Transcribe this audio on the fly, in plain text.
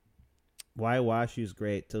why Washu's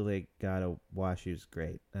great till they got a Washu's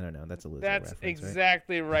great. I don't know. That's a Lizzo That's reference,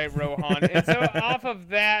 exactly right, Rohan. And so off of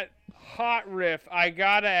that hot riff, I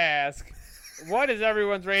gotta ask, what is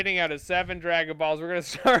everyone's rating out of 7 Dragon Balls? We're gonna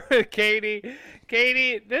start with Katie.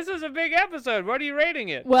 Katie, this is a big episode. What are you rating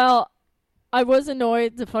it? Well, I was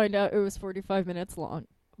annoyed to find out it was 45 minutes long,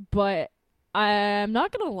 but I'm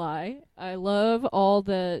not gonna lie. I love all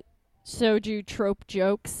the soju trope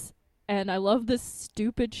jokes. And I love this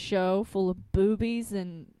stupid show full of boobies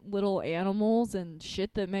and little animals and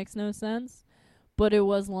shit that makes no sense. But it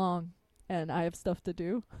was long, and I have stuff to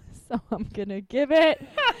do. So I'm going to give it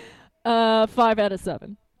 5 out of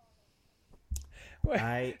 7.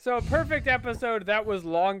 So a perfect episode that was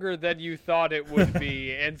longer than you thought it would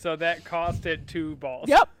be, and so that costed 2 balls.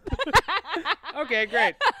 Yep. Okay,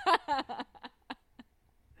 great.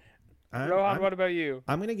 Rohan, what about you?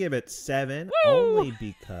 I'm gonna give it 7 Woo!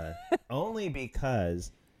 only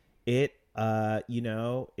because it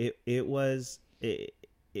it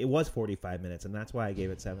was 45 minutes, and that's why I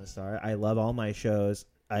gave it 7 stars. I love all my shows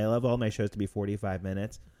to be 45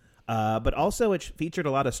 minutes. But also it featured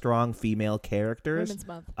a lot of strong female characters. Women's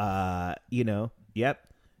Month. Yep.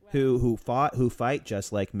 Wow. Who fight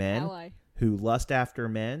just like men. Ally. Who lust after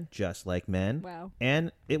men just like men. Wow.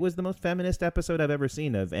 And it was the most feminist episode I've ever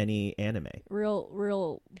seen of any anime.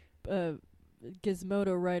 Real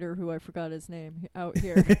Gizmodo writer who I forgot his name out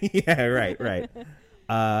here. Yeah, right.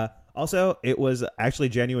 Also, it was actually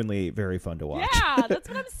genuinely very fun to watch. Yeah, that's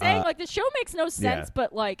what I'm saying. Like, the show makes no sense,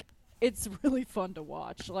 but, like, it's really fun to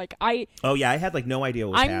watch. Like, I had, like, no idea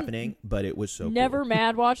what was happening, but it was so never cool.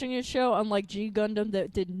 Mad watching a show, unlike G Gundam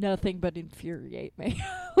that did nothing but infuriate me.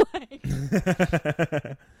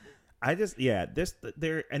 And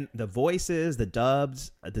the voices, the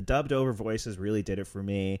dubbed over voices really did it for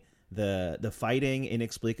me. The fighting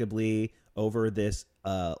inexplicably over this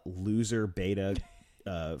loser beta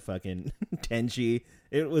fucking Tenchi,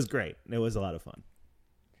 it was great. It was a lot of fun.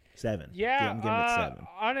 7. Yeah, I'm giving it 7.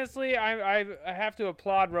 Honestly, I have to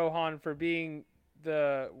applaud Rohan for being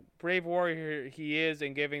the brave warrior he is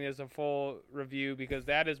and giving this a full review, because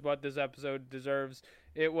that is what this episode deserves.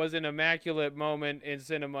 It was an immaculate moment in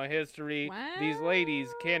cinema history. Wow. These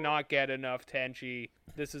ladies cannot get enough Tenchi.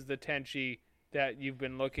 This is the Tenchi that you've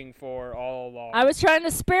been looking for all along. I was trying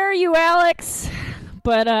to spare you, Alex,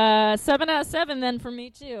 but 7 out of 7 then for me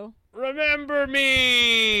too. Remember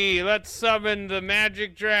me! Let's summon the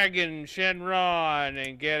magic dragon, Shenron,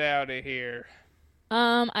 and get out of here.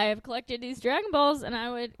 I have collected these Dragon Balls, and I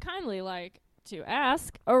would kindly like to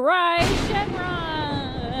ask, arise,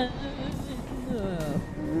 Shenron!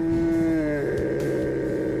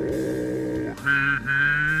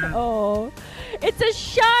 Oh, it's a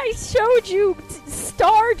shy shouju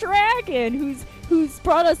star dragon who's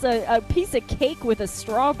brought us a piece of cake with a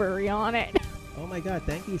strawberry on it. Oh my god,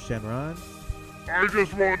 thank you, Shenron. I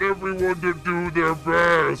just want everyone to do their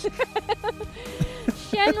best.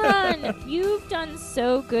 Shenron, you've done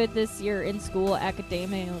so good this year in school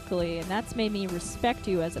academically, and that's made me respect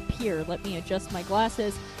you as a peer. Let me adjust my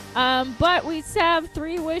glasses. But we have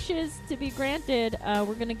 3 wishes to be granted.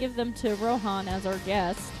 We're going to give them to Rohan as our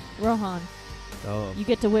guest. Rohan, you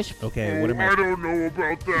get to wish. Okay, I don't know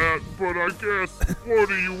about that, but I guess, what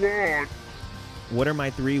do you want? What are my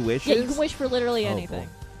 3 wishes? Yeah, you can wish for literally anything.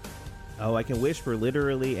 Cool. Oh, I can wish for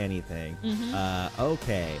literally anything. Mm-hmm.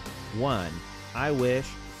 Okay. 1, I wish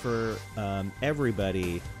for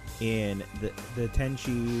everybody in the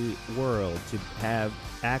Tenchi world to have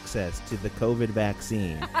access to the COVID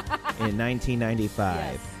vaccine in 1995.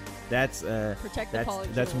 Yes. That's Protect the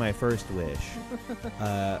polyjuice. that's my first wish.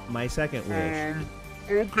 My second wish.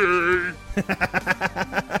 Okay.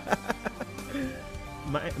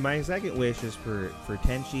 My second wish is for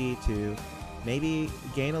Tenchi to maybe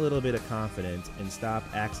gain a little bit of confidence and stop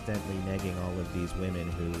accidentally negging all of these women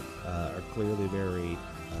who are clearly very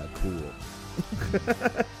cool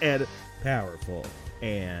and powerful.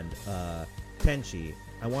 And Tenchi,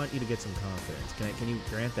 I want you to get some confidence. Can you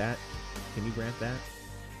grant that? Can you grant that?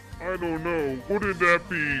 I don't know. Wouldn't that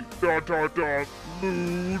be ...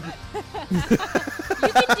 mood? You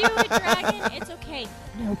can do it, Dragon. It's okay.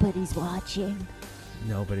 Nobody's watching.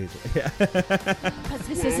 Nobody's. Because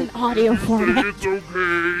this is an audio format. It's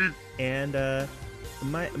okay. And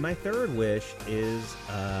my third wish is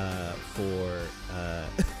for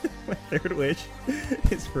my third wish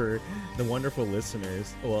is for the wonderful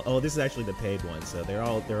listeners. Well, this is actually the paid one, so they're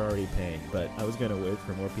already paying. But I was gonna wish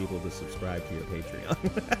for more people to subscribe to your Patreon.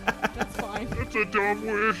 That's fine. That's a dumb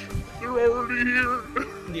wish. They're already here.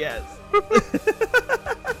 Yes.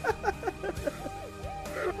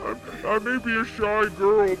 I may be a shy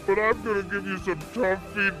girl, but I'm gonna give you some tough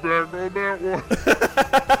feedback on that one.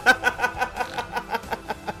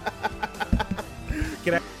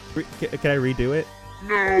 Can I redo it?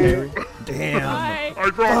 No. Damn. Bye. I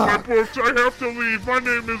dropped my books. I have to leave. My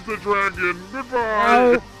name is the Dragon. Goodbye.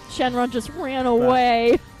 Oh, Shenron just ran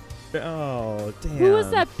away. Oh, damn. Who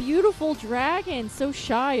is that beautiful dragon? So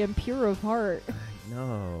shy and pure of heart.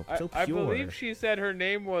 No, so pure. I believe she said her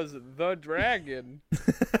name was the Dragon.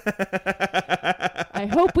 I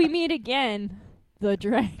hope we meet again. The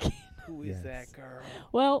dragon. Who is that girl?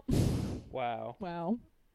 Well, Wow. wow.